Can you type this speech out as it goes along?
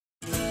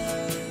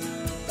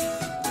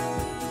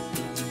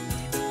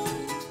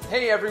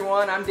Hey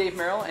everyone, I'm Dave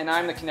Merrill and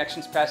I'm the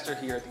Connections Pastor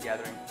here at The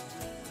Gathering.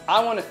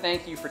 I want to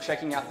thank you for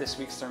checking out this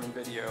week's sermon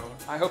video.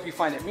 I hope you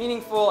find it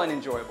meaningful and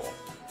enjoyable.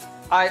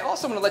 I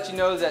also want to let you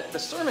know that the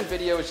sermon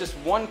video is just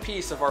one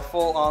piece of our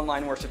full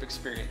online worship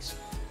experience.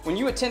 When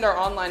you attend our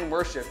online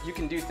worship, you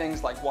can do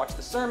things like watch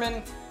the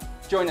sermon,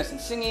 join us in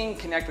singing,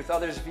 connect with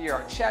others via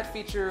our chat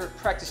feature,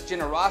 practice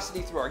generosity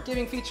through our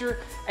giving feature,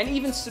 and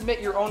even submit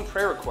your own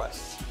prayer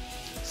requests.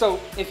 So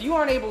if you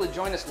aren't able to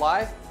join us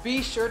live,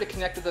 be sure to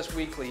connect with us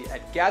weekly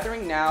at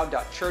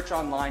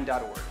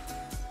gatheringnow.churchonline.org.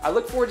 I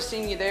look forward to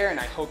seeing you there, and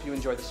I hope you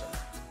enjoy the sermon.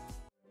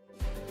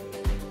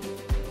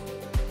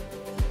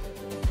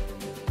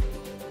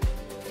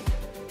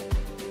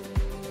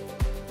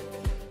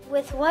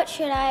 With what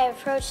should I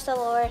approach the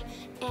Lord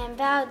and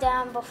bow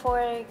down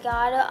before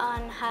God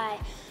on high?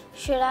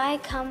 Should I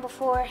come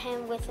before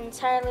him with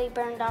entirely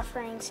burnt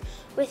offerings,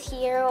 with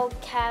year-old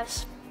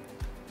calves?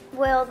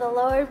 Will the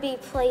Lord be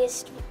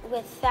pleased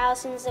with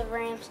thousands of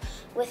rams,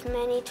 with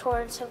many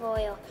torrents of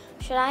oil?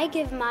 Should I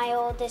give my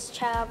oldest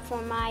child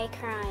for my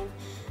crime,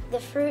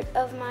 the fruit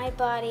of my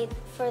body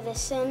for the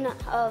sin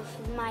of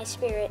my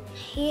spirit?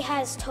 He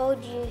has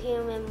told you,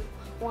 human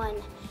one,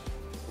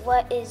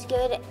 what is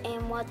good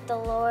and what the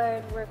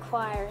Lord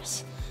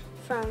requires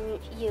from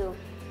you,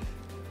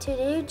 to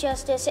do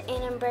justice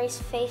and embrace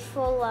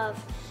faithful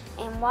love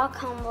and walk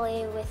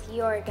humbly with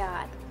your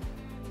God.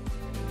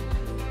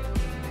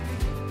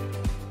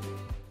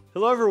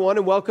 Hello, everyone,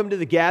 and welcome to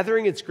The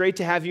Gathering. It's great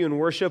to have you in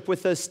worship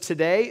with us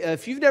today.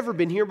 If you've never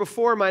been here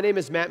before, my name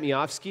is Matt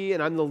Miofsky,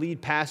 and I'm the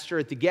lead pastor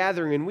at The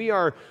Gathering. And we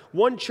are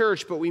one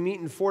church, but we meet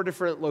in 4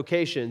 different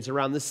locations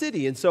around the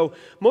city. And so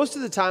most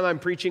of the time I'm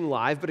preaching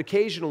live, but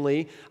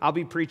occasionally I'll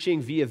be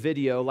preaching via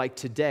video like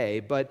today.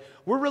 But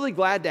we're really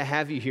glad to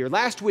have you here.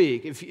 Last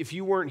week, if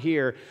you weren't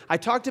here, I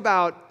talked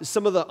about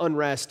some of the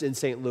unrest in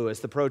St. Louis,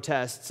 the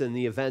protests and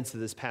the events of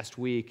this past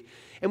week.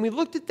 And we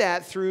looked at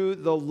that through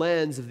the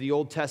lens of the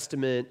Old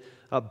Testament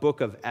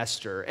book of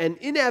Esther. And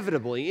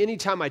inevitably,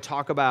 anytime I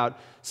talk about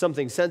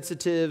something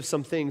sensitive,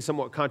 something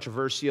somewhat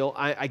controversial,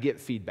 I get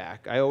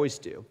feedback. I always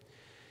do.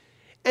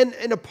 And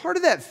a part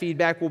of that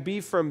feedback will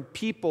be from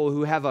people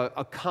who have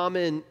a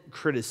common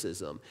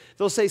criticism.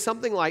 They'll say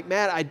something like,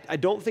 Matt, I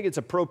don't think it's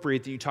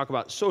appropriate that you talk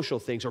about social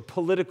things or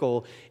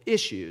political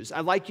issues.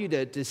 I'd like you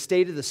to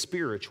stay to the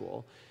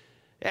spiritual.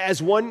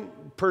 As one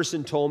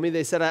person told me,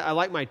 they said, I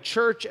like my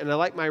church and I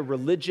like my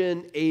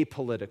religion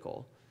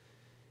apolitical.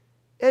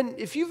 And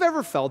if you've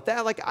ever felt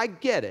that, I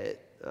get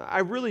it. I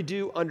really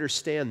do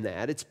understand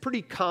that. It's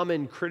pretty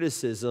common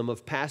criticism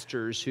of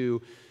pastors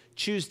who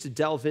choose to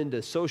delve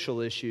into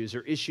social issues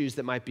or issues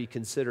that might be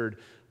considered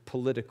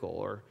political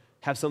or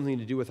have something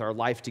to do with our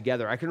life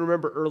together. I can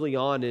remember early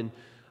on in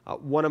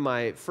one of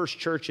my first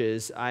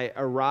churches, I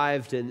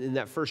arrived and in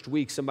that first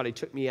week, somebody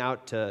took me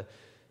out to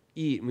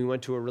eat, and we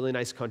went to a really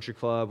nice country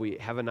club. We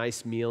have a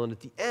nice meal, and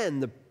at the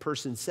end, the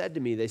person said to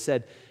me, they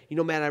said,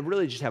 Matt, I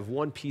really just have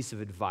one piece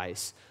of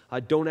advice.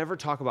 Don't ever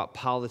talk about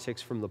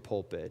politics from the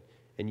pulpit,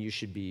 and you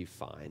should be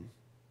fine.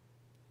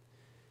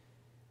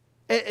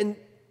 And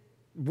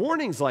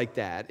warnings like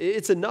that,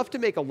 it's enough to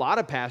make a lot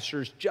of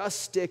pastors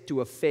just stick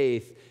to a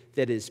faith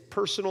that is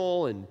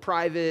personal and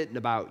private and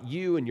about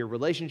you and your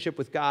relationship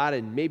with God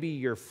and maybe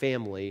your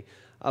family,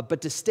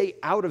 but to stay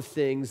out of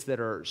things that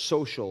are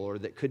social or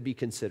that could be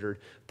considered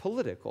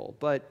political.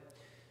 But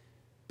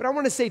I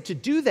want to say to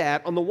do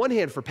that, on the one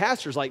hand, for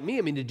pastors like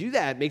me, to do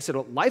that makes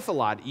life a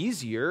lot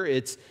easier.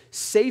 It's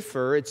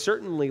safer. It's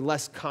certainly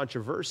less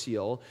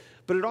controversial.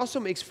 But it also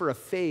makes for a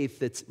faith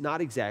that's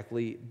not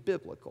exactly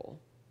biblical.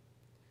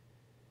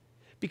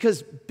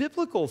 Because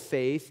biblical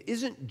faith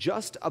isn't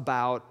just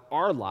about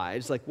our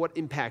lives, like what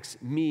impacts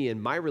me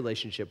and my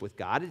relationship with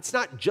God. It's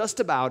not just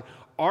about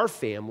our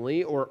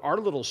family or our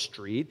little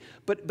street,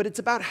 but it's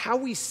about how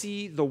we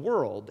see the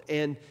world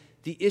and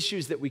the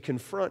issues that we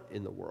confront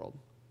in the world.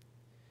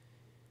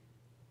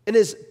 And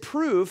as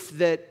proof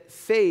that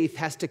faith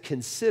has to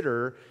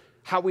consider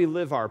how we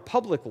live our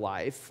public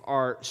life,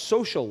 our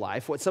social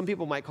life, what some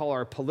people might call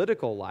our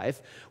political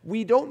life,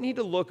 we don't need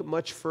to look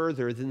much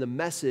further than the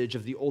message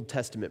of the Old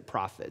Testament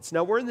prophets.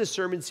 Now, we're in this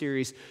sermon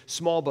series,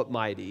 Small But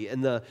Mighty,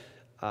 and the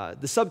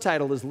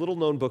subtitle is Little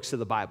Known Books of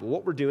the Bible.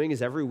 What we're doing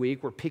is every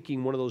week we're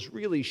picking one of those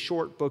really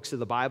short books of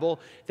the Bible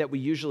that we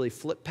usually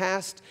flip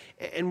past,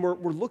 and we're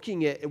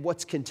looking at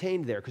what's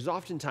contained there, because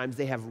oftentimes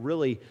they have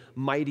really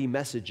mighty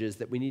messages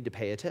that we need to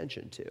pay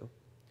attention to.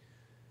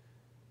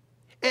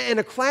 And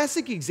a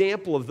classic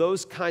example of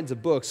those kinds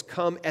of books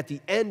come at the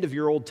end of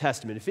your Old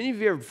Testament. If any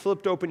of you ever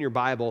flipped open your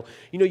Bible,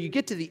 you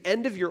get to the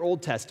end of your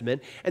Old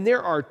Testament, and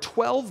there are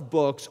 12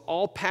 books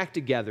all packed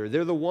together.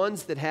 They're the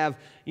ones that have,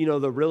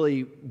 the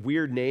really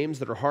weird names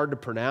that are hard to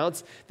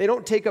pronounce. They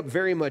don't take up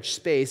very much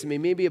space.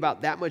 Maybe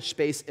about that much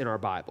space in our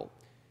Bible.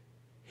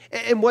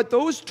 And what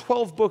those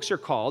 12 books are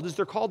called is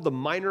they're called the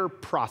minor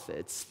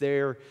prophets.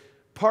 They're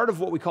part of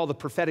what we call the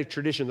prophetic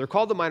tradition. They're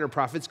called the minor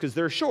prophets because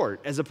they're short,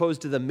 as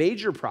opposed to the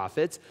major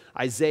prophets,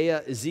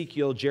 Isaiah,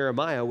 Ezekiel,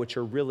 Jeremiah, which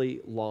are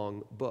really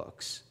long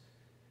books.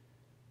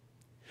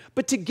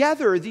 But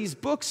together, these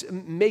books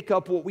make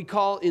up what we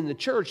call in the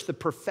church the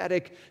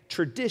prophetic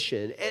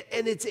tradition.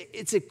 And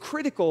it's a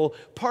critical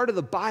part of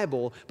the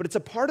Bible, but it's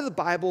a part of the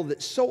Bible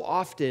that so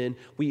often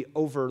we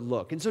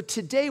overlook. And so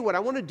today, what I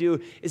want to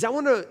do is I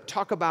want to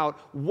talk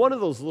about one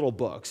of those little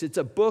books. It's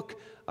a book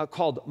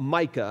called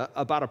Micah,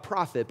 about a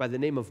prophet by the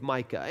name of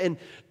Micah. And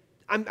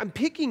I'm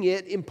picking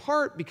it in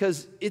part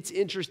because it's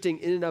interesting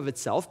in and of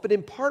itself, but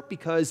in part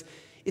because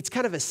it's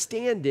kind of a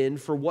stand-in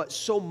for what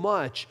so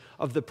much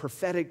of the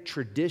prophetic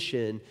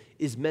tradition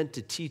is meant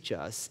to teach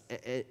us,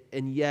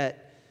 and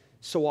yet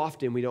so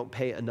often we don't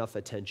pay enough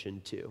attention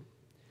to.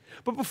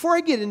 But before I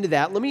get into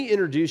that, let me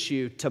introduce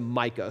you to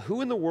Micah.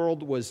 Who in the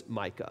world was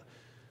Micah?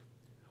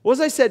 Well,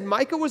 as I said,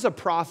 Micah was a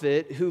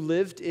prophet who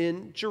lived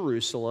in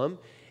Jerusalem,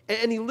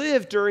 and he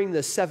lived during the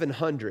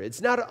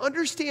 700s. Now, to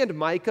understand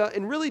Micah,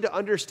 and really to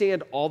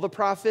understand all the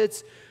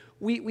prophets,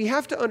 we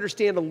have to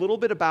understand a little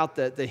bit about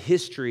the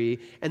history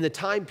and the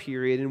time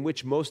period in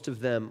which most of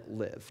them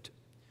lived.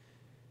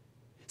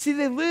 See,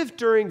 they lived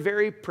during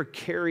very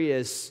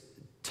precarious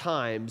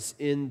times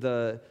in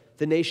the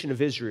nation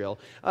of Israel.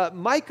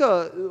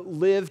 Micah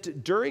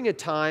lived during a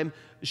time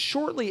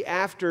shortly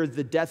after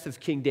the death of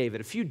King David,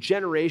 a few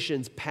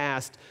generations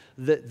past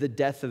the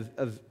death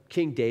of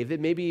King David,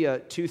 maybe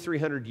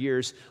 200-300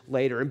 years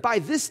later. And by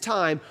this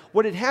time,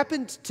 what had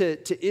happened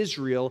to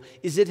Israel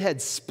is it had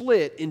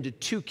split into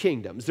two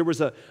kingdoms. There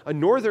was a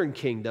northern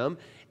kingdom,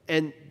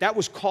 and that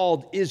was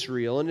called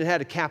Israel, and it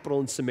had a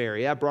capital in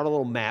Samaria. I brought a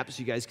little map so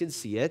you guys can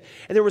see it.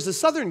 And there was a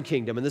southern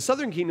kingdom, and the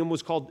southern kingdom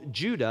was called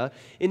Judah,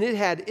 and it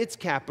had its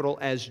capital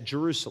as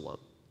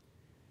Jerusalem.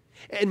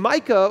 And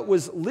Micah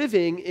was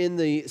living in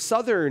the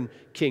southern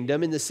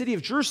kingdom, in the city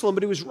of Jerusalem,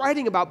 but he was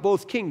writing about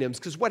both kingdoms,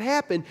 because what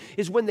happened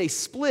is when they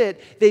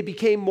split, they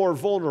became more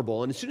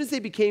vulnerable. And as soon as they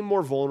became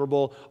more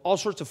vulnerable, all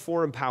sorts of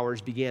foreign powers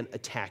began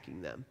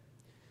attacking them.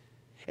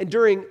 And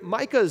during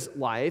Micah's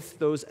life,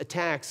 those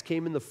attacks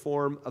came in the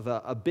form of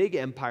a big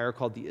empire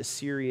called the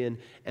Assyrian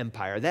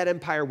Empire. That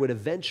empire would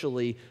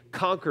eventually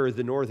conquer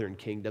the northern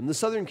kingdom. The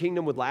southern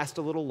kingdom would last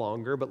a little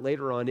longer, but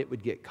later on it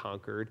would get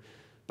conquered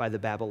by the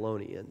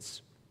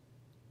Babylonians.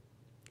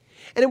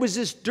 And it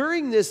was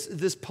during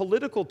this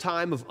political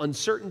time of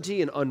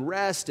uncertainty and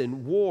unrest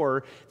and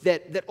war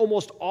that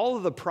almost all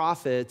of the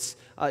prophets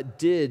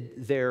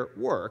did their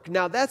work.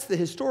 Now, that's the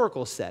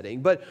historical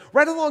setting, but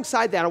right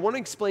alongside that, I want to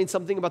explain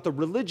something about the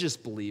religious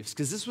beliefs,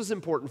 because this was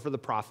important for the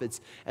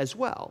prophets as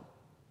well.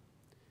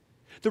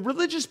 The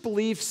religious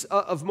beliefs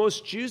of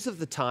most Jews of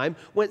the time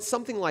went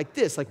something like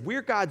this, like,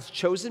 we're God's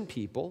chosen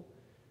people.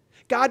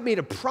 God made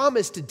a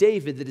promise to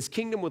David that his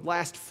kingdom would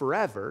last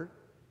forever.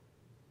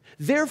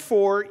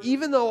 Therefore,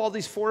 even though all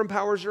these foreign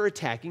powers are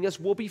attacking us,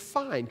 we'll be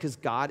fine because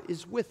God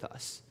is with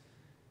us.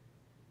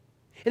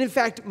 And in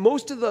fact,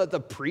 most of the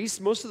priests,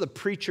 most of the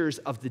preachers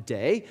of the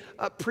day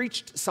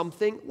preached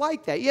something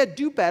like that. Yeah,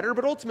 do better,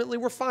 but ultimately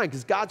we're fine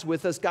because God's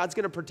with us, God's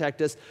going to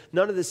protect us,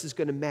 none of this is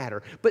going to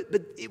matter. But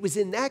it was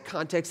in that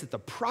context that the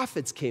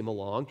prophets came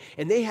along,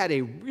 and they had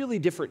a really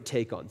different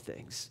take on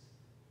things.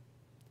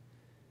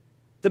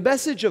 The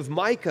message of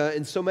Micah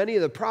and so many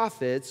of the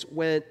prophets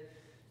went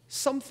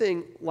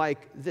something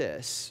like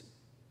this: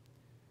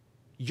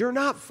 you're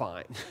not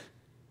fine.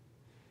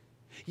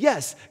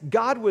 Yes,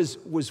 God was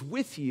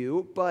with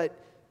you, but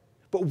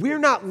we're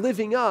not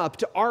living up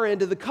to our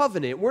end of the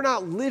covenant. We're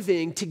not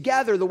living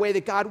together the way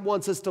that God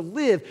wants us to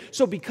live.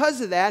 So because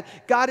of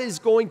that, God is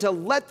going to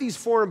let these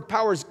foreign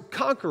powers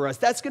conquer us.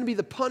 That's going to be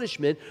the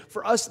punishment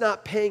for us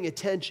not paying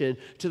attention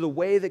to the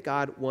way that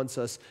God wants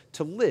us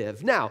to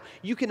live. Now,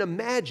 you can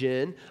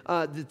imagine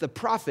that the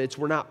prophets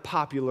were not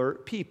popular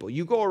people.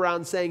 You go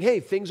around saying, hey,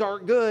 things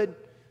aren't good.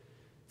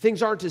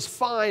 Things aren't as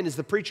fine as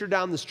the preacher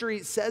down the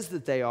street says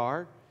that they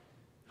are.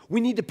 We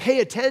need to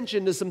pay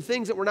attention to some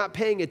things that we're not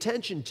paying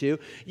attention to.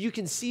 You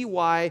can see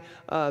why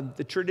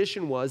the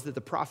tradition was that the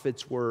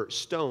prophets were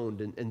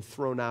stoned and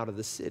thrown out of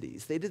the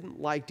cities. They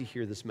didn't like to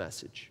hear this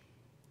message.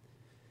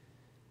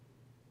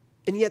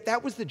 And yet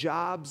that was the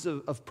jobs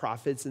of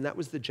prophets, and that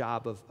was the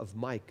job of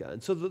Micah.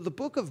 And so the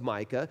book of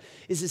Micah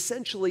is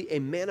essentially a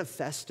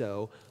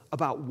manifesto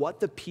about what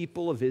the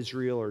people of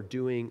Israel are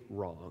doing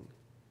wrong,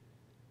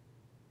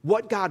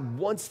 what God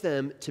wants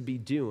them to be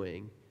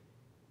doing,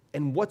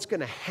 and what's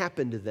going to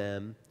happen to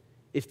them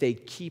if they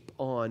keep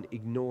on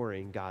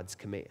ignoring God's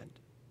command.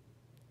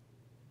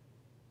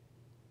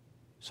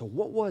 So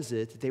what was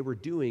it that they were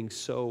doing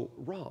so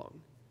wrong?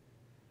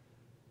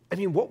 I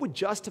mean, what would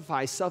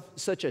justify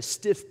such a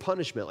stiff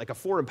punishment, like a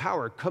foreign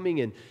power coming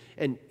in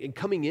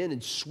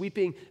and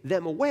sweeping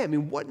them away? I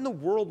mean, what in the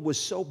world was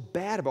so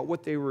bad about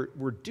what they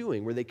were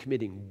doing? Were they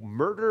committing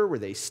murder? Were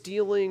they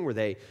stealing? Were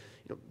they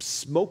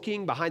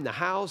smoking behind the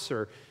house,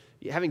 or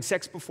having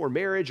sex before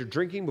marriage, or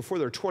drinking before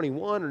they're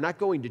 21, or not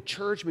going to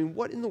church? I mean,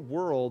 what in the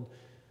world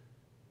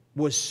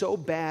was so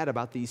bad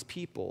about these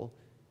people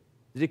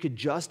that it could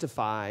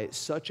justify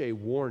such a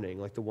warning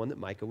like the one that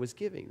Micah was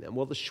giving them?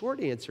 Well, the short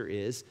answer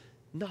is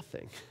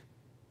nothing.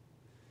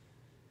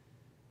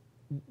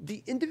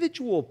 The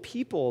individual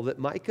people that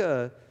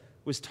Micah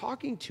was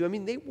talking to,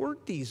 they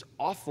weren't these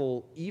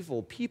awful,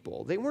 evil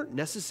people. They weren't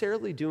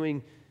necessarily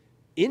doing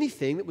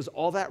anything that was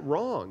all that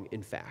wrong,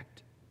 in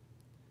fact.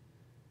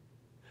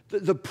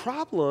 The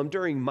problem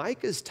during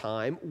Micah's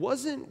time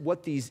wasn't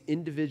what these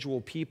individual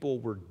people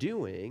were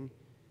doing.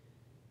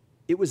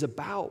 It was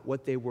about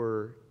what they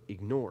were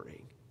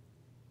ignoring.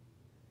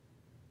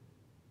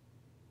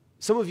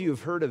 Some of you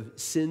have heard of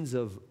sins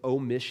of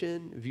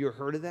omission. Have you ever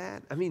heard of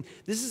that?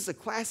 This is a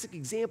classic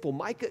example.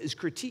 Micah is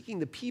critiquing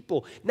the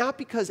people, not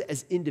because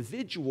as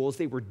individuals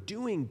they were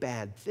doing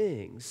bad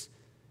things,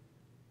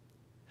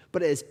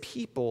 but as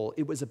people,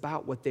 it was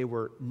about what they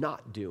were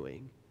not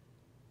doing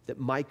that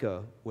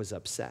Micah was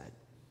upset.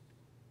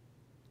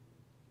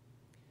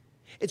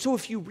 And so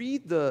if you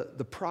read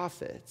the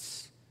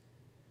prophets,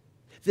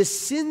 the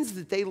sins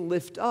that they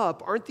lift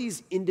up aren't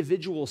these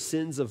individual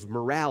sins of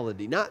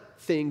morality, not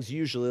things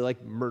usually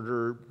like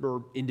murder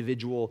or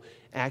individual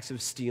acts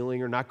of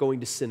stealing or not going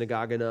to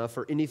synagogue enough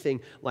or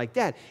anything like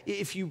that.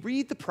 If you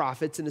read the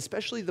prophets, and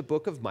especially the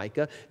book of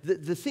Micah,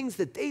 the things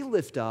that they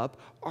lift up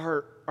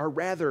are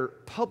rather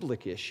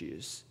public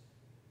issues.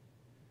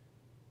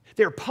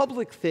 They're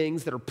public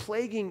things that are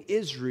plaguing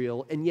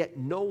Israel, and yet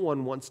no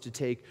one wants to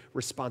take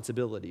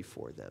responsibility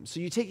for them. So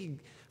you take,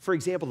 for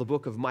example, the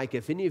book of Micah.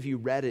 If any of you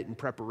read it in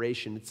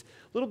preparation, it's a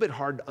little bit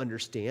hard to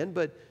understand,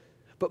 but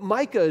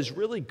Micah is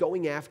really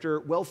going after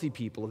wealthy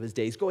people of his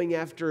days, going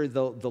after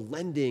the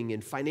lending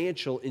and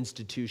financial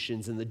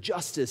institutions and the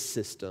justice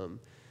system.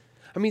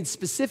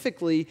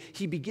 Specifically,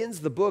 he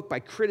begins the book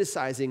by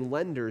criticizing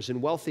lenders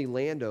and wealthy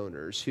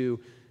landowners who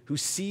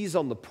seize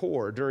on the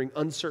poor during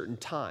uncertain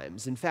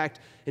times. In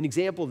fact, an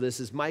example of this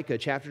is Micah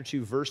chapter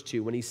 2, verse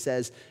 2, when he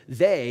says,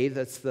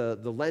 that's the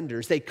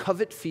lenders, they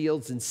covet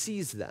fields and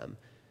seize them,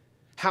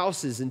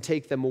 houses and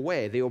take them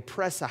away. They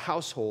oppress a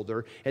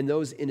householder and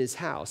those in his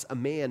house, a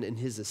man in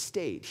his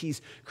estate.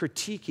 He's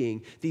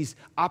critiquing these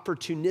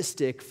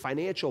opportunistic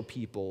financial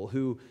people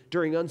who,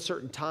 during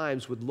uncertain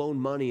times, would loan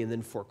money and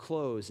then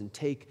foreclose and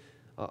take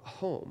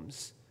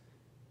homes.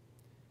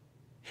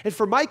 And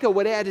for Micah,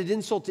 what added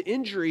insult to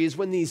injury is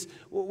when these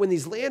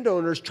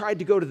landowners tried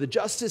to go to the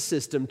justice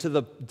system, to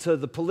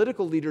the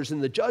political leaders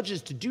and the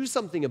judges to do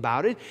something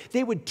about it,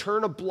 they would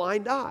turn a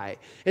blind eye.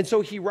 And so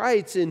he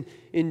writes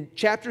in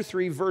chapter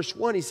 3, verse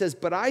 1, he says,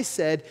 "But I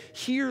said,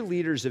 hear,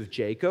 leaders of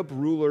Jacob,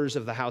 rulers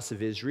of the house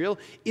of Israel,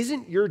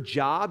 isn't your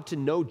job to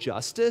know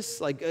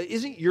justice?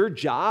 Isn't your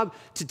job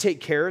to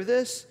take care of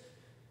this?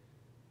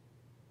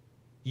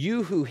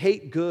 You who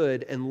hate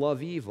good and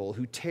love evil,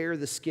 who tear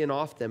the skin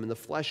off them and the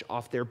flesh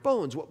off their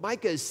bones." What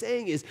Micah is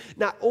saying is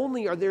not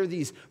only are there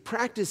these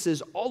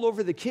practices all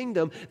over the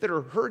kingdom that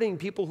are hurting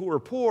people who are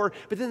poor,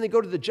 but then they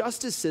go to the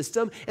justice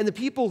system and the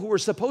people who are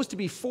supposed to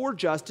be for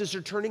justice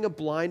are turning a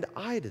blind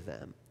eye to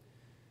them.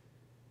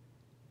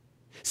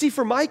 See,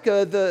 for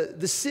Micah,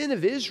 the sin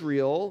of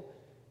Israel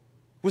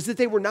was that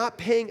they were not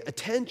paying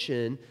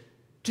attention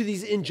to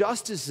these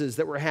injustices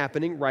that were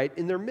happening right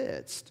in their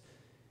midst.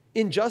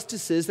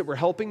 Injustices that were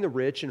helping the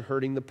rich and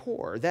hurting the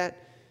poor.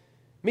 That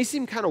may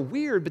seem kind of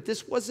weird, but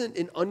this wasn't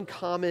an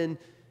uncommon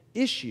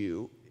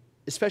issue,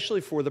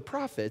 especially for the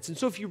prophets. And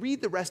so if you read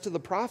the rest of the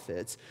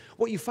prophets,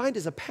 what you find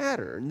is a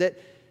pattern that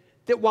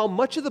while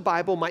much of the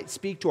Bible might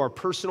speak to our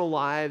personal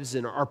lives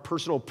and our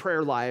personal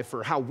prayer life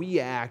or how we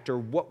act or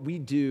what we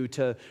do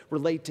to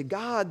relate to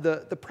God,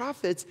 the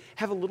prophets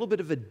have a little bit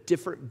of a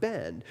different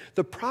bend.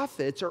 The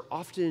prophets are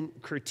often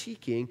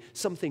critiquing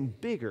something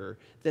bigger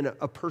than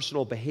a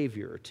personal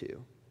behavior or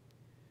two.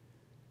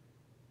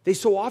 They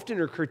so often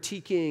are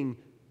critiquing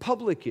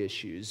public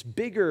issues,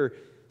 bigger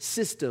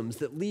systems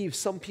that leave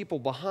some people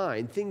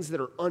behind, things that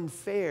are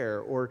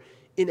unfair or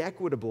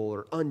inequitable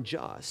or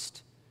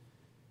unjust.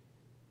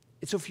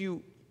 And so if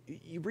you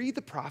read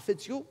the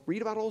prophets, you'll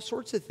read about all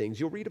sorts of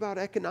things. You'll read about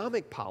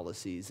economic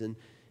policies and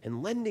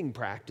lending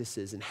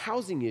practices and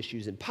housing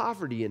issues and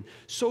poverty and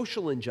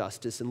social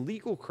injustice and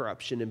legal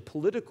corruption and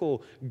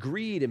political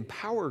greed and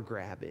power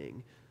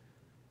grabbing.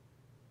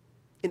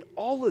 In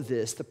all of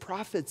this, the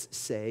prophets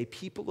say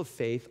people of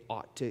faith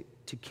ought to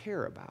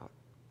care about.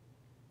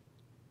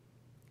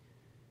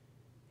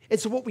 And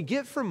so what we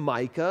get from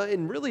Micah,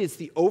 and really it's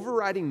the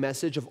overriding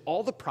message of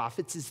all the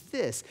prophets, is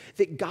this: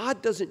 that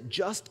God doesn't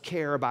just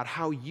care about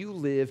how you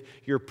live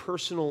your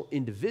personal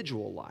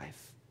individual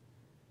life,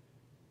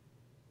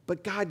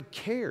 but God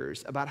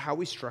cares about how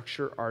we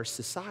structure our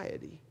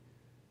society.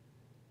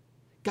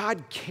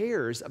 God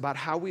cares about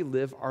how we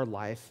live our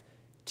life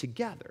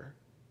together.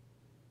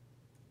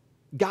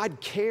 God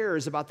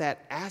cares about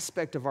that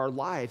aspect of our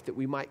life that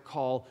we might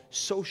call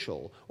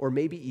social or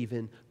maybe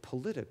even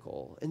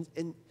political.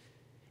 And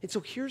so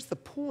here's the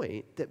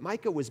point that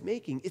Micah was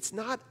making. It's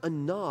not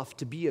enough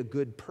to be a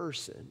good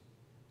person.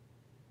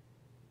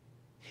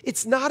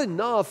 It's not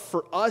enough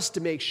for us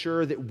to make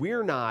sure that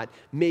we're not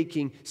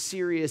making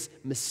serious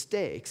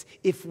mistakes.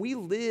 If we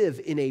live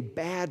in a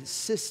bad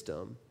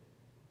system,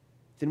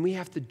 then we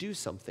have to do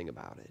something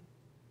about it.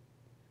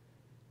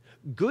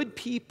 Good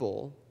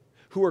people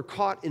who are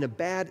caught in a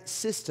bad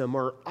system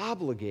are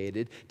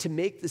obligated to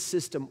make the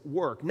system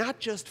work, not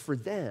just for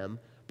them,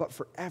 but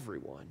for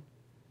everyone.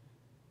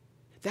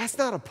 That's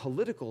not a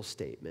political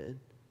statement.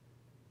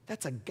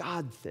 That's a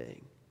God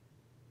thing.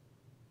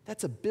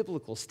 That's a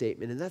biblical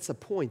statement, and that's a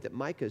point that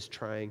Micah is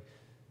trying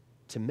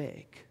to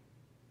make.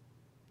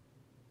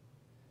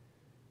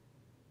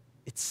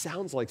 It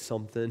sounds like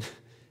something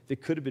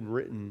that could have been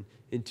written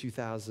in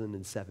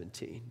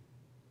 2017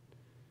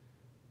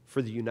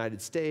 for the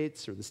United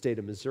States or the state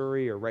of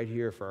Missouri or right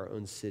here for our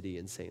own city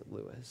in St.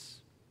 Louis.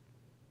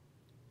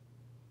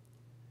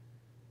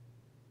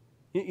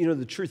 You know,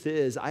 the truth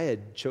is, I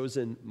had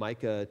chosen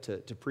Micah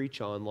to preach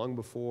on long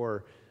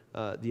before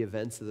the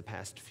events of the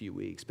past few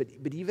weeks.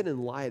 But even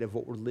in light of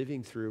what we're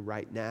living through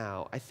right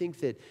now, I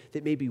think that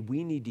maybe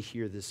we need to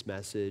hear this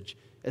message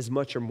as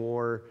much or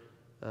more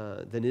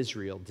than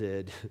Israel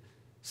did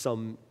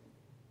some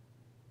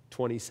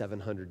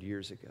 2,700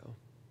 years ago.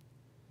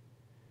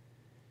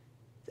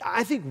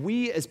 I think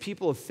we as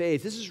people of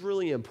faith, this is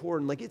really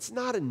important. Like, it's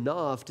not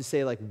enough to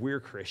say, like,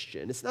 we're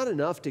Christian. It's not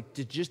enough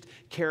to just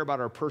care about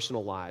our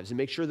personal lives and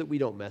make sure that we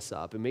don't mess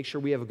up and make sure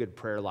we have a good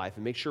prayer life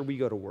and make sure we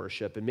go to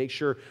worship and make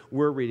sure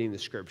we're reading the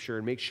scripture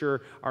and make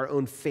sure our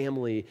own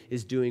family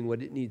is doing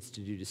what it needs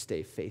to do to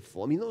stay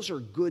faithful. I mean, those are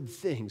good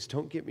things,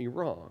 don't get me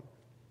wrong.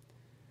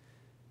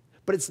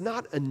 But it's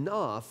not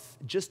enough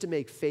just to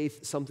make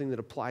faith something that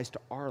applies to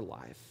our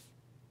life.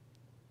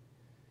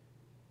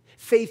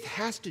 Faith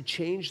has to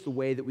change the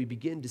way that we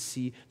begin to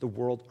see the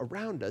world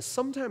around us.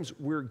 Sometimes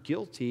we're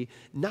guilty,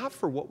 not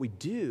for what we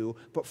do,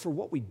 but for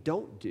what we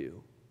don't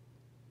do.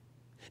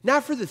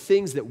 Not for the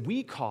things that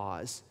we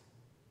cause,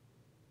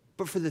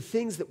 but for the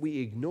things that we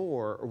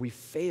ignore or we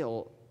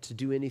fail to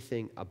do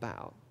anything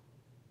about.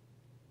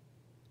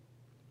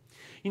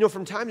 You know,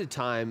 from time to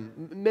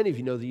time, many of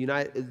you know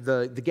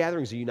the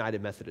Gathering's a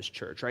United Methodist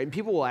Church, right? And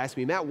people will ask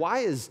me, Matt, why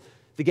is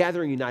the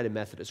Gathering United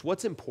Methodist?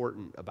 What's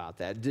important about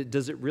that?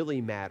 Does it really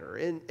matter?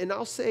 And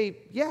I'll say,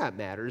 yeah, it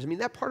matters. I mean,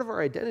 that part of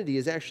our identity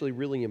is actually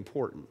really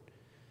important.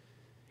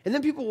 And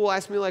then people will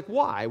ask me, like,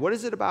 why? What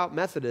is it about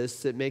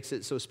Methodists that makes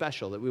it so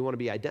special that we want to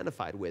be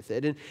identified with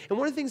it? And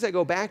one of the things I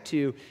go back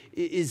to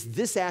is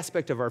this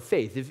aspect of our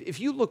faith. If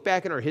you look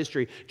back in our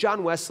history,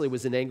 John Wesley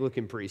was an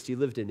Anglican priest. He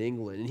lived in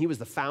England, and he was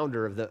the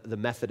founder of the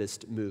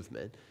Methodist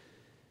movement.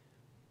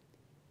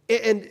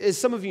 And as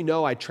some of you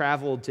know, I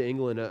traveled to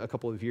England a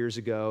couple of years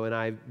ago, and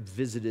I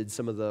visited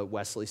some of the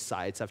Wesley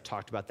sites. I've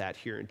talked about that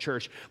here in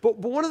church. But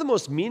one of the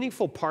most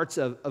meaningful parts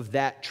of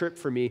that trip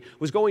for me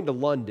was going to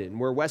London,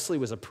 where Wesley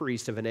was a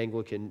priest of an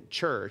Anglican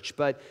church.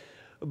 But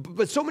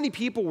so many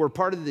people were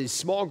part of this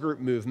small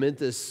group movement,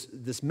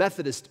 this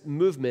Methodist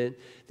movement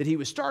that he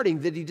was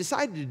starting, that he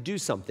decided to do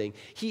something.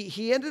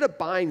 He ended up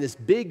buying this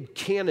big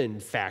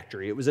cannon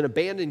factory. It was an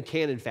abandoned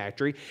cannon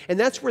factory, and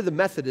that's where the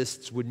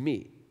Methodists would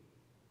meet.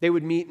 They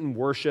would meet and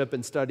worship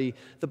and study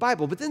the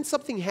Bible. But then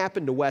something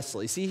happened to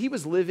Wesley. See, he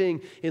was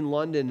living in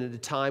London at a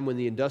time when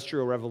the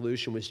Industrial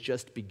Revolution was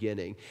just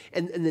beginning.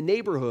 And the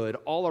neighborhood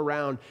all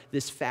around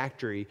this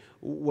factory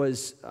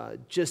was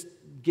just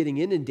getting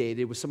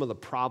inundated with some of the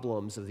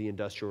problems of the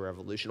Industrial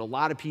Revolution. A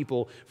lot of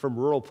people from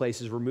rural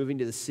places were moving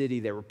to the city.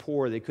 They were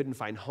poor. They couldn't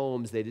find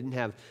homes. They didn't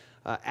have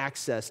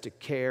access to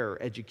care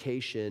or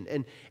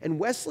education. And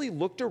Wesley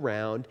looked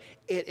around,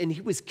 and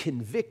he was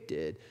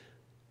convicted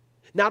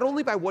not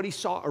only by what he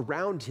saw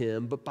around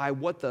him, but by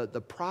what the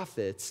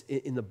prophets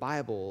in the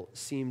Bible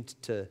seemed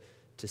to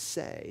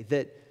say.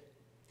 That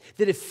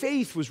if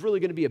faith was really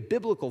going to be a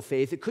biblical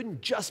faith, it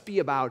couldn't just be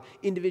about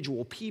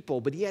individual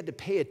people, but he had to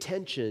pay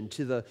attention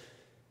to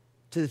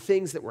the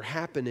things that were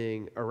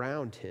happening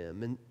around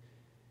him. And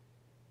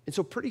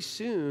so pretty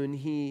soon,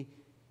 he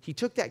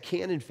took that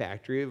cannon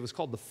factory. It was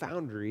called the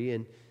Foundry.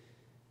 And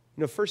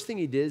first thing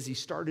he did is he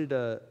started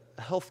a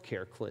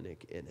healthcare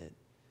clinic in it,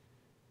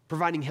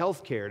 providing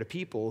health care to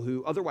people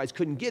who otherwise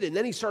couldn't get it. And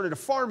then he started a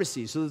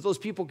pharmacy so that those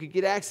people could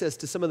get access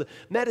to some of the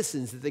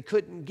medicines that they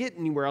couldn't get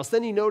anywhere else.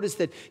 Then he noticed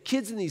that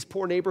kids in these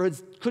poor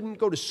neighborhoods couldn't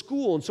go to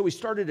school, and so he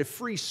started a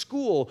free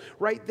school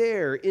right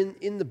there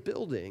in the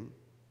building.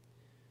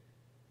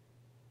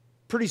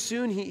 Pretty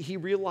soon he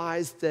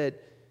realized that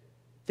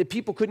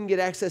people couldn't get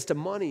access to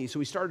money, so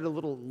he started a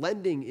little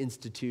lending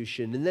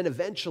institution, and then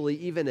eventually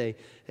even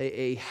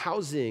a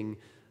housing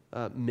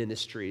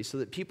ministry so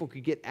that people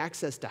could get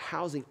access to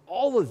housing.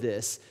 All of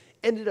this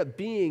ended up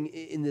being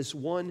in this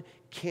one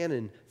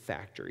cannon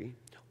factory.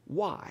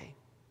 Why?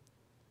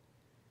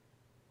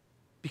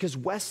 Because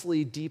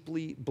Wesley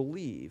deeply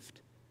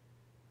believed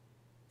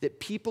that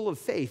people of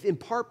faith, in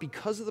part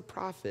because of the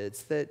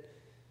prophets, that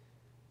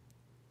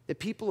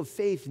people of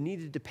faith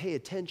needed to pay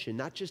attention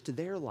not just to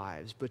their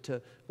lives, but to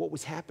what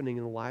was happening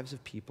in the lives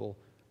of people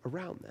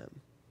around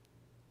them.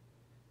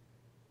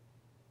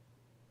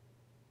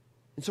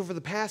 And so for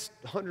the past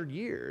 100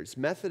 years,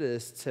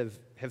 Methodists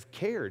have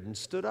cared and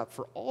stood up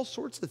for all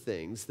sorts of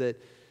things that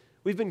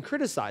we've been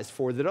criticized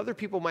for, that other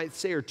people might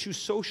say are too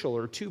social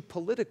or too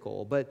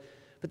political, but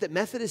that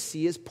Methodists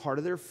see as part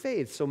of their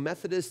faith. So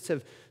Methodists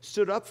have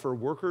stood up for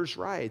workers'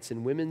 rights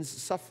and women's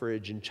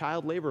suffrage and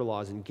child labor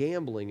laws and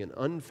gambling and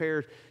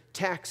unfair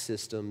tax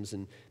systems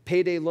and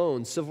payday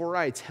loans, civil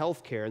rights,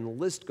 health care, and the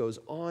list goes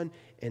on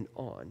and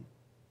on.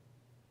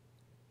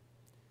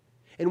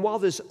 And while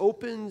this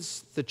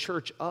opens the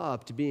church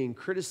up to being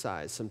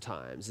criticized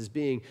sometimes as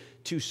being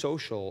too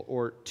social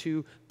or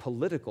too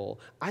political,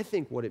 I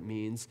think what it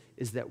means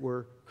is that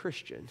we're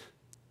Christian.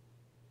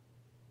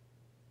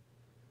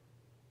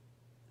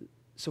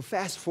 So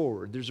fast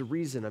forward, there's a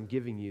reason I'm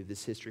giving you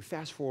this history.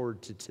 Fast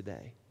forward to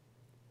today.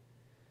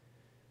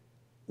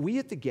 We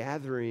at the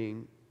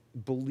Gathering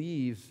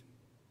believe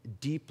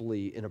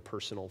deeply in a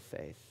personal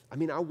faith. I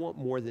mean, I want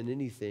more than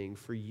anything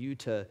for you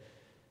to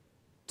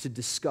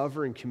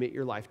discover and commit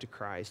your life to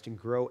Christ and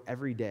grow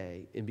every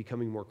day in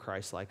becoming more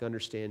Christ-like,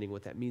 understanding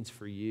what that means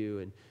for you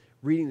and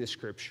reading the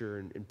scripture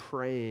and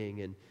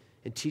praying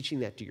and teaching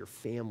that to your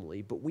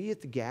family. But we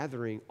at the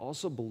Gathering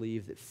also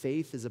believe that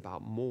faith is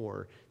about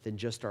more than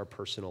just our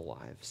personal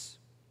lives.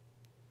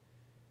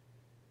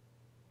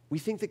 We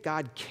think that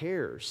God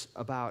cares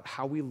about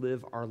how we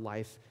live our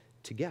life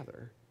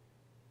together.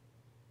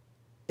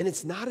 And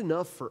it's not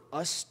enough for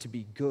us to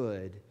be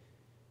good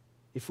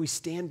if we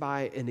stand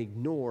by and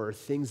ignore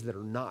things that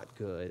are not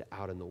good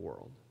out in the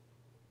world.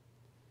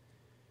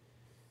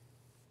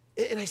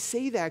 And I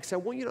say that because I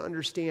want you to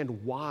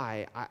understand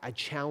why I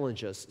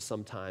challenge us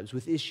sometimes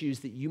with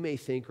issues that you may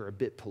think are a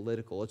bit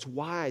political. It's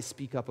why I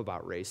speak up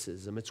about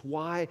racism. It's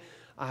why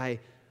I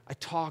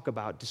talk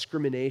about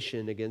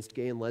discrimination against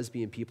gay and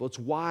lesbian people. It's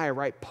why I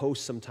write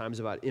posts sometimes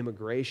about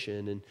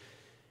immigration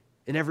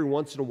and every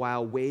once in a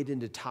while wade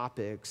into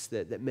topics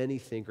that many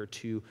think are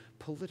too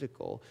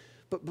political.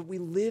 But we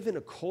live in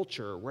a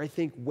culture where I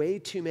think way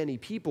too many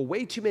people,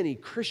 way too many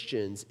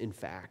Christians, in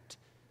fact,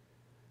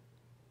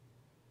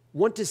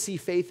 want to see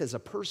faith as a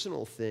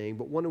personal thing,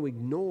 but want to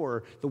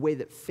ignore the way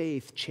that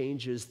faith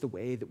changes the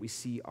way that we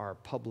see our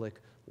public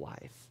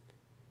life.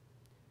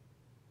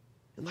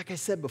 And like I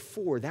said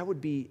before, that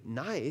would be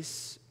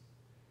nice.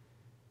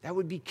 That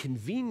would be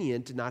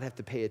convenient to not have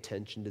to pay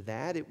attention to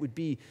that. It would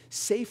be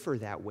safer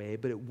that way,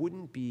 but it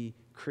wouldn't be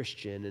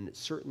Christian, and it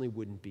certainly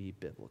wouldn't be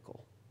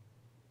biblical.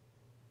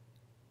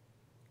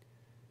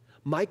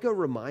 Micah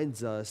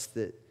reminds us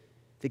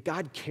that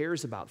God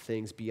cares about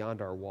things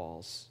beyond our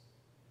walls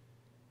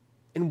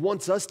and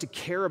wants us to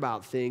care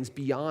about things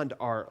beyond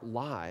our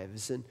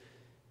lives. And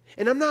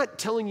I'm not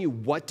telling you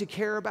what to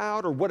care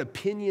about or what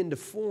opinion to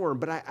form,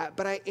 but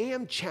I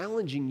am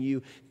challenging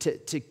you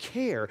to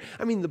care.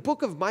 I mean, the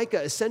book of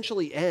Micah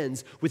essentially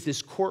ends with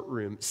this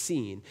courtroom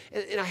scene.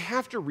 And I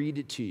have to read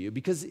it to you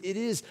because it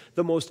is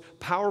the most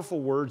powerful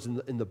words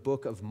in the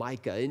book of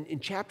Micah. In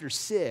chapter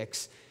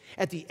 6,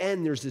 at the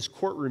end, there's this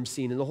courtroom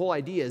scene, and the whole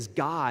idea is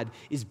God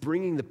is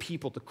bringing the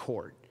people to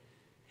court.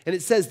 And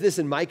it says this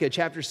in Micah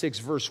chapter 6,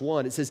 verse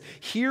 1. It says,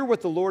 "Hear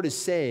what the Lord is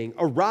saying.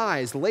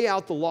 Arise, lay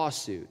out the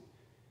lawsuit.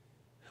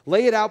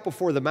 Lay it out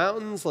before the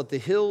mountains. Let the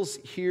hills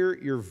hear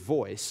your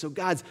voice." So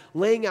God's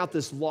laying out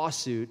this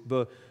lawsuit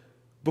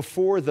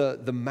before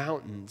the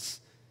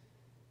mountains.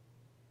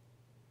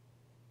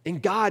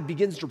 And God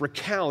begins to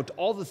recount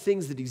all the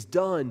things that he's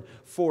done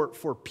for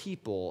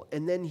people.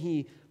 And then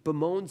he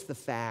bemoans the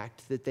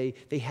fact that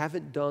they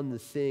haven't done the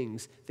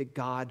things that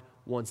God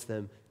wants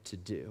them to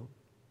do.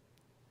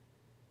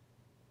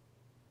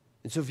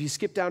 And so if you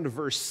skip down to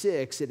verse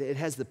 6, it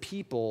has the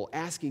people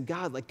asking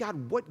God, like,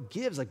 God, what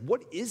gives? Like,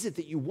 what is it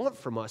that you want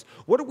from us?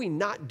 What are we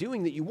not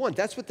doing that you want?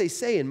 That's what they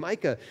say in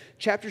Micah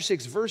chapter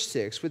 6, verse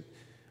 6. When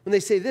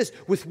they say this,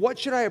 "With what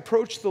should I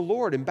approach the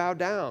Lord and bow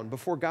down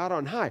before God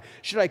on high?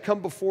 Should I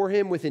come before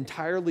him with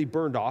entirely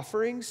burned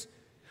offerings?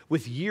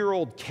 With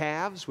year-old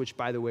calves," which,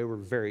 by the way, were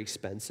very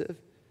expensive?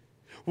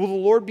 "Will the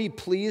Lord be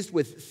pleased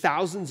with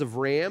thousands of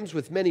rams,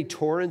 with many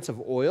torrents of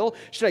oil?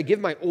 Should I give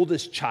my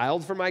oldest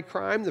child for my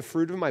crime, the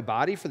fruit of my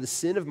body for the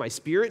sin of my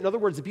spirit?" In other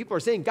words, the people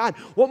are saying, God,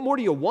 what more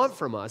do you want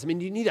from us? I mean,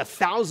 do you need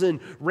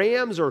 1,000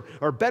 rams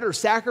or better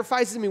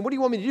sacrifices? I mean, what do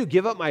you want me to do?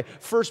 Give up my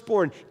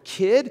firstborn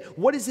kid?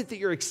 What is it that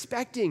you're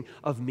expecting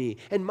of me?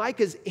 And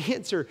Micah's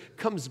answer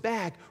comes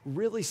back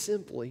really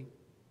simply.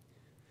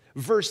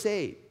 Verse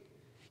 8.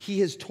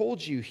 "He has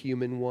told you,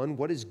 human one,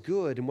 what is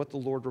good and what the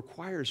Lord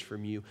requires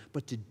from you,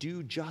 but to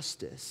do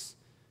justice,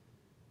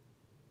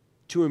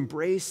 to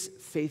embrace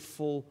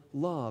faithful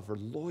love or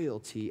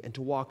loyalty, and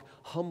to walk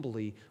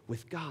humbly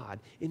with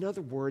God." In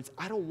other words,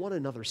 I don't want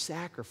another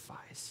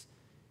sacrifice.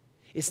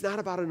 It's not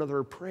about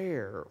another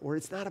prayer, or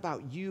it's not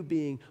about you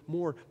being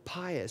more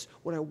pious.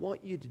 What I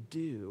want you to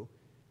do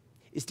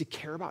is to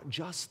care about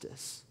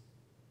justice.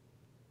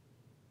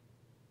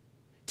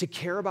 To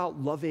care about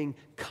loving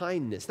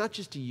kindness, not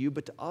just to you,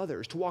 but to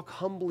others, to walk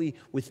humbly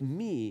with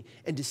me,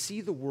 and to see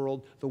the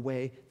world the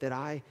way that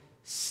I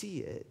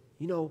see it.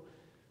 You know,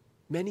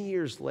 many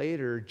years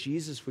later,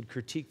 Jesus would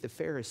critique the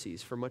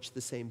Pharisees for much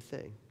the same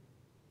thing.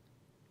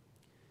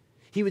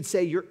 He would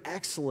say, "You're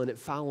excellent at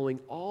following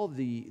all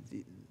the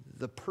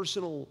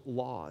personal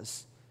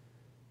laws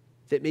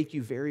that make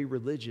you very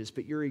religious,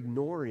 but you're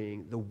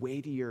ignoring the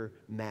weightier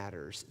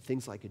matters,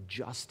 things like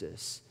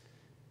justice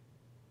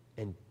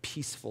and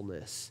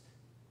peacefulness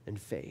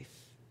and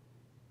faith."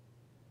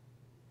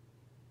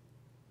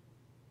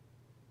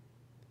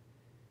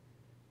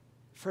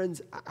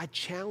 Friends, I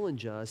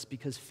challenge us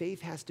because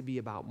faith has to be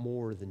about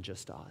more than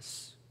just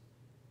us.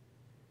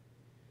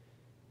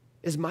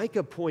 As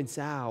Micah points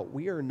out,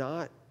 we are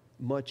not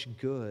much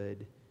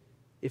good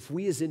if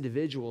we as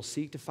individuals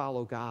seek to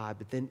follow God,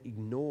 but then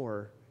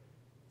ignore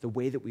the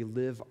way that we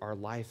live our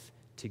life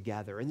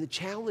together. And the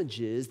challenge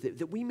is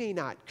that we may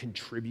not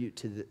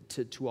contribute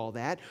to all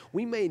that.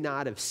 We may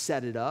not have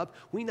set it up.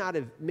 We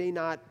may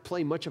not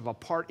play much of a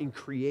part in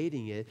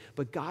creating it,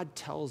 but God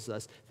tells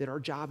us that our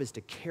job is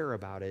to care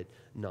about it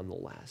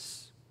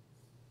nonetheless.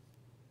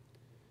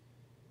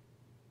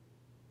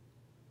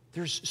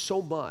 There's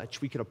so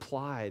much we could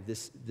apply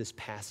this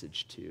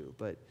passage to,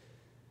 but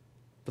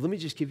let me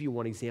just give you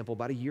one example.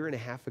 About a year and a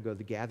half ago,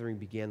 the Gathering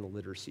began the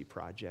Literacy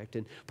Project,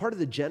 and part of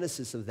the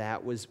genesis of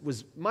that was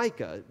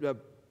Micah,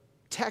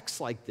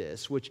 texts like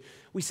this, which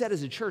we said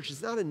as a church,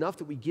 it's not enough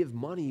that we give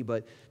money,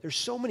 but there's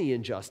so many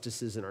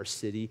injustices in our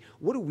city.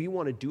 What do we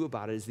want to do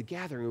about it as the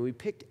Gathering? And we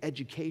picked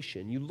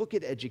education. You look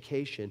at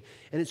education,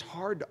 and it's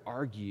hard to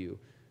argue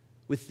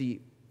with the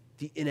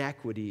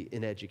inequity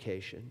in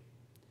education.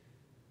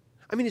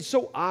 I mean, it's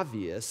so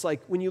obvious.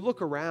 Like, when you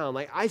look around,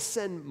 like, I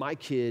send my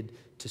kid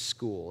to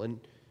school,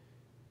 and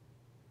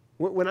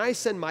when I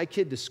send my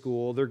kid to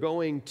school, they're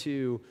going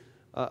to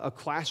a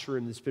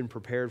classroom that's been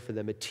prepared for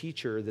them, a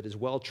teacher that is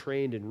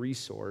well-trained and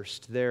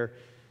resourced. They're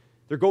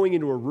going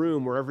into a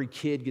room where every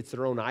kid gets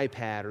their own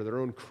iPad or their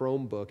own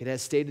Chromebook. It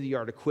has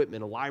state-of-the-art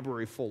equipment, a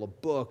library full of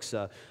books,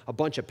 a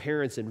bunch of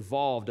parents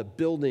involved, a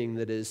building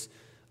that is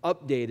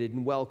updated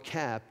and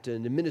well-kept,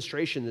 an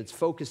administration that's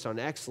focused on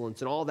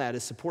excellence, and all that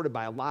is supported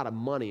by a lot of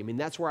money. I mean,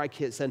 that's where I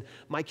send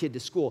my kid to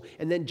school.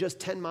 And then just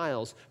 10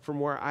 miles from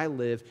where I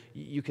live,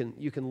 you can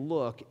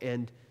look,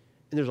 and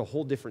there's a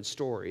whole different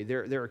story.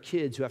 There are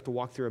kids who have to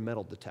walk through a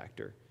metal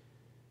detector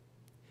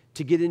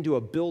to get into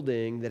a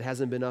building that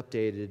hasn't been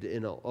updated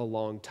in a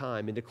long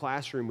time, into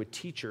classroom with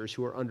teachers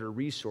who are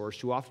under-resourced,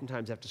 who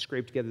oftentimes have to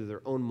scrape together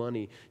their own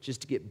money just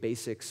to get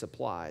basic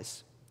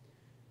supplies.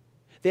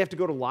 They have to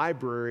go to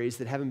libraries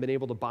that haven't been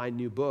able to buy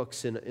new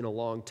books in a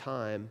long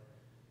time,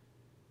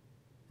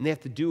 and they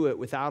have to do it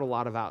without a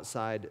lot of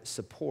outside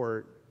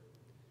support,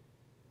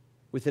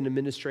 with an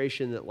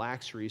administration that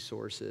lacks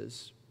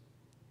resources.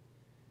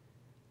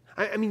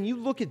 I mean, you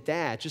look at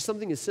that, just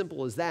something as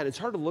simple as that, it's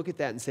hard to look at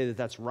that and say that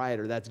that's right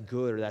or that's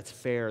good or that's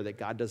fair, that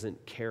God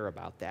doesn't care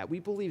about that. We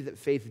believe that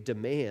faith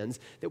demands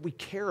that we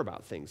care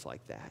about things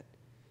like that.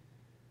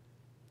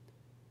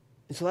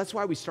 And so that's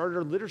why we started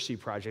our literacy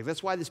project.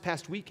 That's why this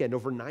past weekend,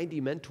 over 90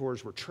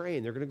 mentors were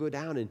trained. They're going to go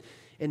down and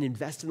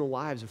invest in the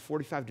lives of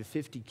 45 to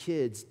 50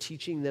 kids,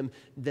 teaching them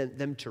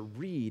to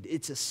read.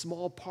 It's a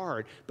small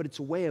part, but it's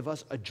a way of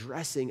us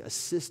addressing a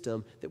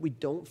system that we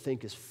don't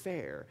think is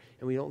fair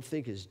and we don't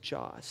think is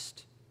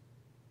just.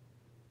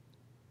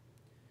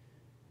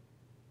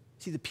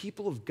 See, the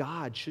people of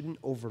God shouldn't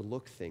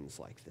overlook things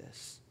like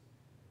this.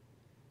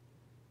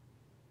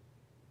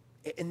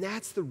 And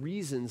that's the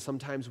reason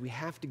sometimes we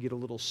have to get a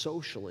little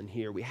social in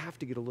here. We have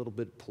to get a little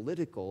bit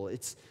political.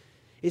 It's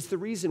the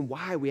reason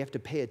why we have to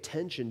pay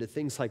attention to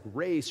things like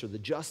race or the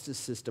justice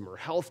system or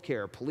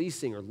healthcare, or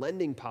policing or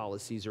lending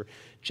policies or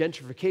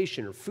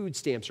gentrification or food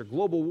stamps or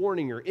global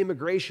warming or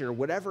immigration or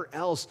whatever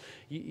else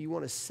you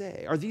want to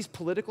say. Are these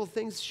political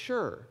things?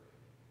 Sure.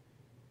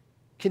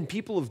 Can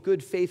people of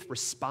good faith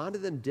respond to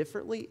them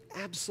differently?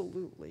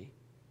 Absolutely.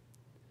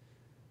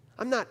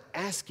 I'm not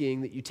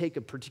asking that you take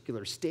a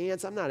particular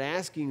stance. I'm not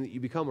asking that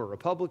you become a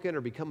Republican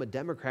or become a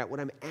Democrat.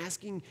 What I'm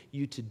asking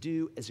you to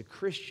do as a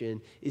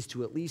Christian is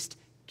to at least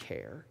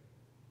care.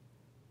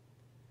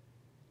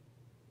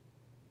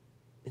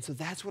 And so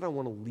that's what I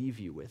want to leave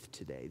you with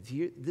today.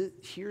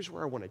 Here's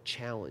where I want to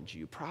challenge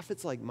you.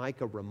 Prophets like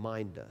Micah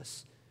remind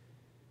us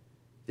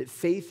that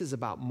faith is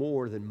about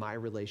more than my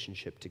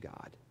relationship to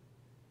God.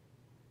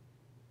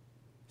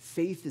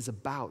 Faith is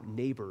about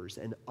neighbors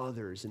and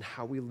others and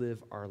how we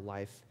live our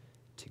life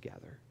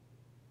together.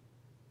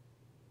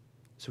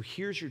 So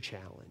here's your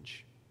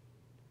challenge.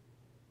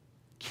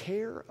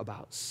 Care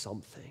about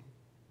something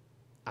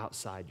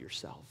outside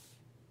yourself.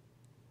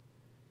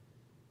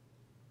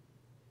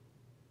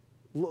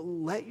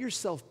 Let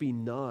yourself be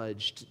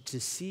nudged to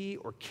see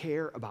or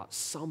care about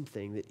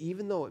something that,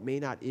 even though it may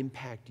not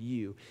impact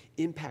you,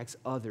 impacts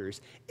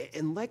others.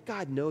 And let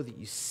God know that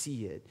you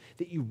see it,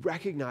 that you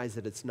recognize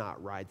that it's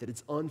not right, that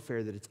it's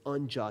unfair, that it's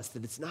unjust,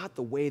 that it's not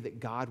the way that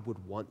God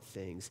would want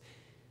things.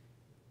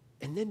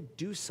 And then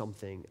do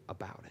something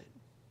about it.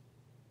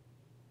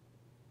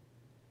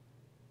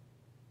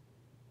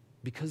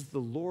 Because the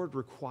Lord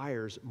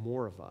requires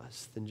more of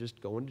us than just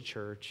going to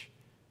church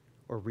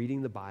or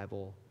reading the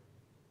Bible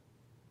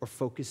or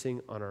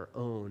focusing on our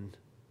own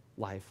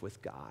life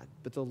with God.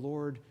 But the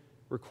Lord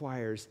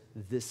requires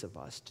this of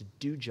us: to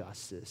do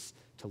justice,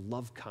 to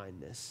love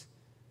kindness,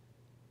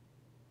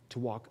 to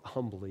walk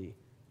humbly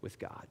with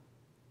God.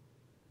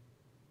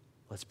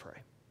 Let's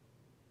pray.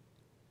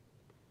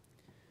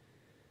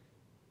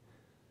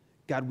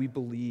 God, we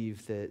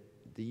believe that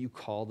you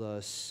called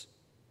us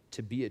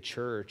to be a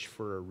church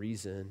for a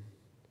reason.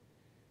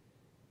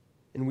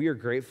 And we are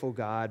grateful,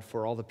 God,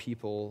 for all the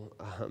people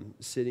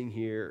sitting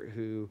here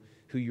who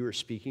you are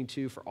speaking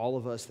to, for all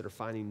of us that are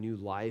finding new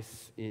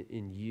life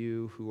in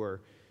you, who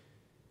are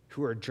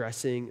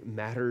addressing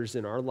matters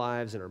in our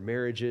lives, in our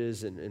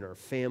marriages, and in our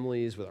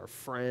families, with our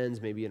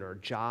friends, maybe in our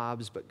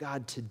jobs. But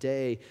God,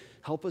 today,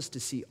 help us to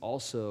see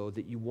also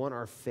that you want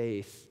our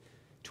faith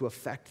to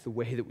affect the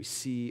way that we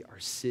see our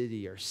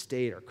city, our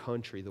state, our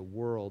country, the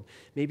world.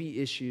 Maybe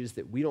issues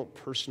that we don't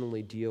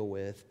personally deal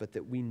with, but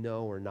that we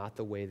know are not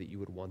the way that you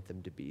would want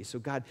them to be. So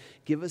God,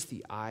 give us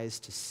the eyes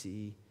to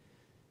see.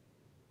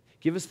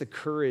 Give us the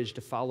courage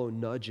to follow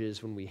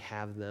nudges when we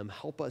have them.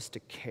 Help us to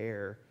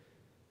care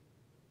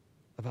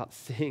about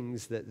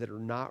things that are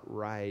not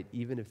right,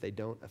 even if they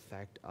don't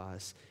affect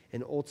us.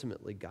 And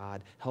ultimately,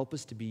 God, help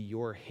us to be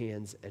your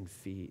hands and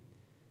feet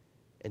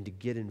and to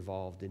get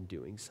involved in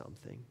doing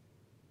something.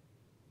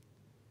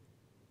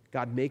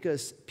 God, make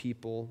us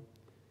people,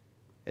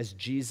 as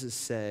Jesus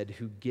said,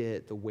 who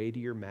get the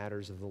weightier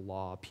matters of the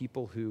law,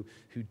 people who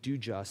do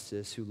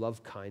justice, who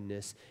love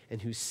kindness,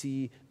 and who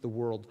see the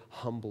world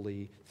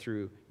humbly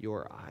through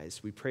your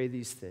eyes. We pray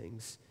these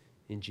things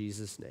in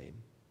Jesus' name.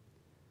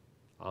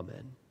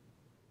 Amen.